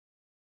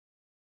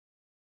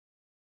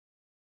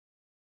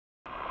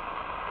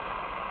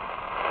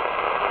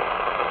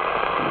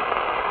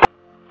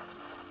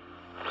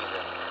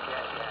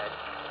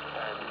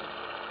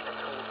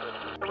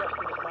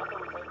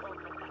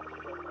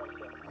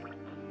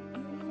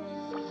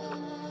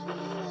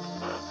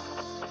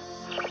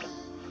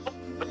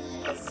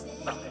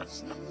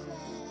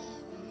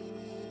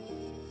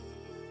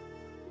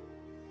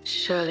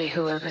Surely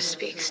whoever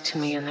speaks to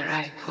me in the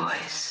right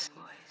voice,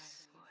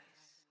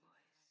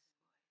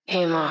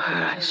 him or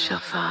her I shall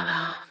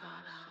follow.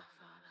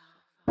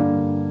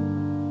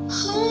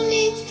 Who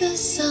needs the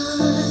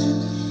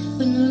sun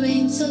when the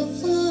rain's so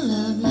full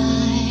of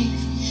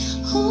life?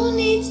 Who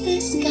needs the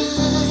sky?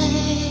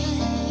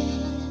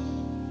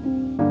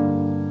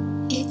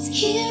 It's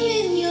here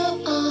in your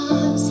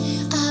arms.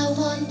 I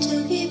want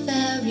to be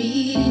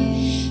buried.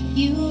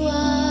 You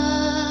are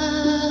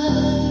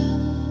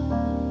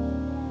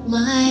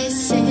my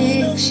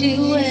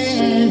sanctuary.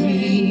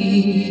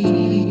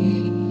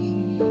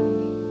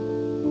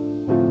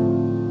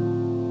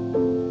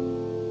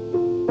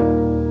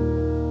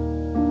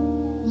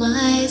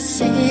 My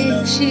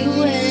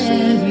sanctuary.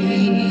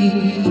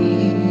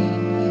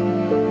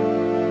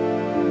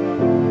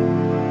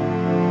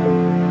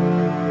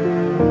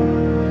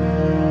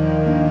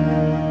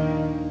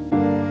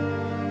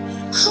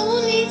 Who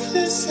needs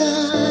the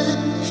sun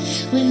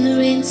when the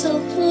rain's so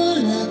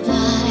full of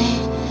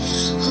light?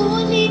 Who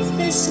needs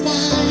the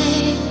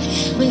sky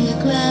when the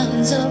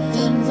ground's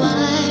open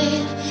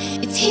wide?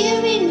 It's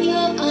here in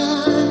your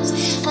arms.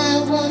 I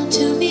want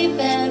to be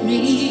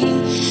buried.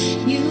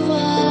 You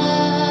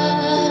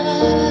are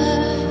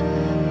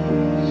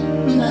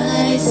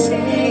my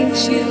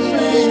sanctuary.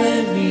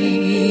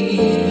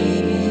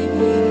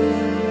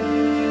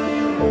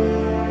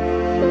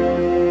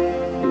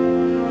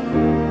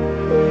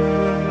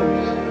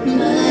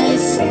 My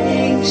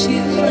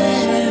sanctuary.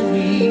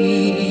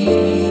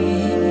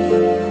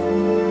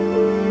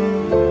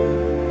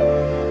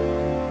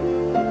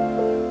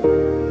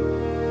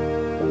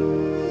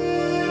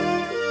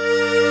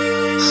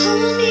 Who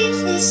needs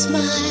the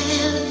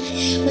smile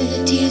when the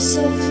tears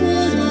so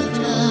full of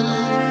love?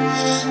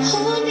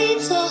 Who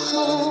needs a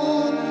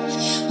home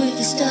with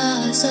the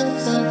stars up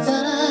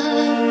above?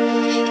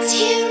 It's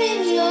here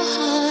in your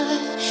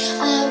heart.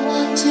 I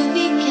want to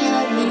be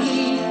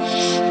carried.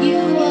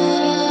 You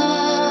are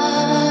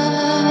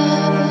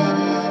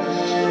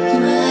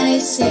my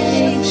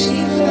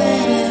sanctuary.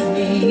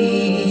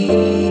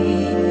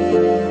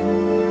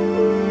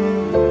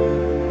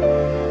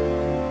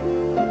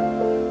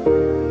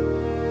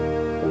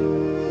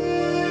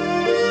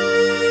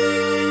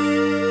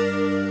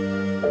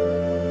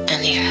 And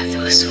the earth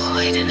was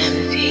void and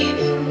empty,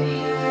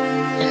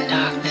 and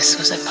darkness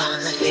was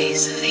upon the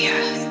face of the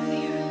earth.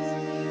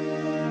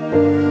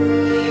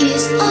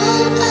 Is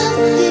all of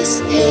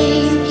this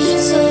pain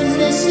so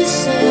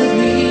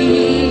necessary?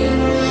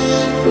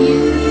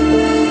 You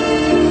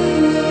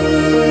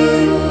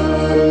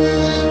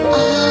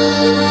are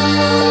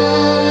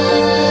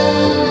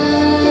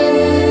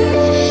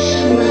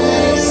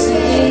my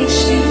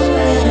sanctuary.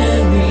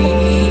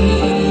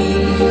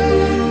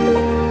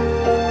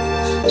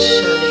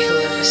 Surely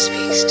whoever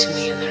speaks to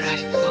me in the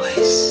right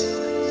voice,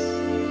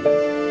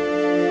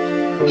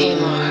 him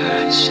or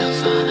her I shall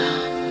follow.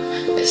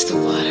 As the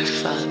water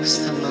follows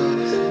the moon,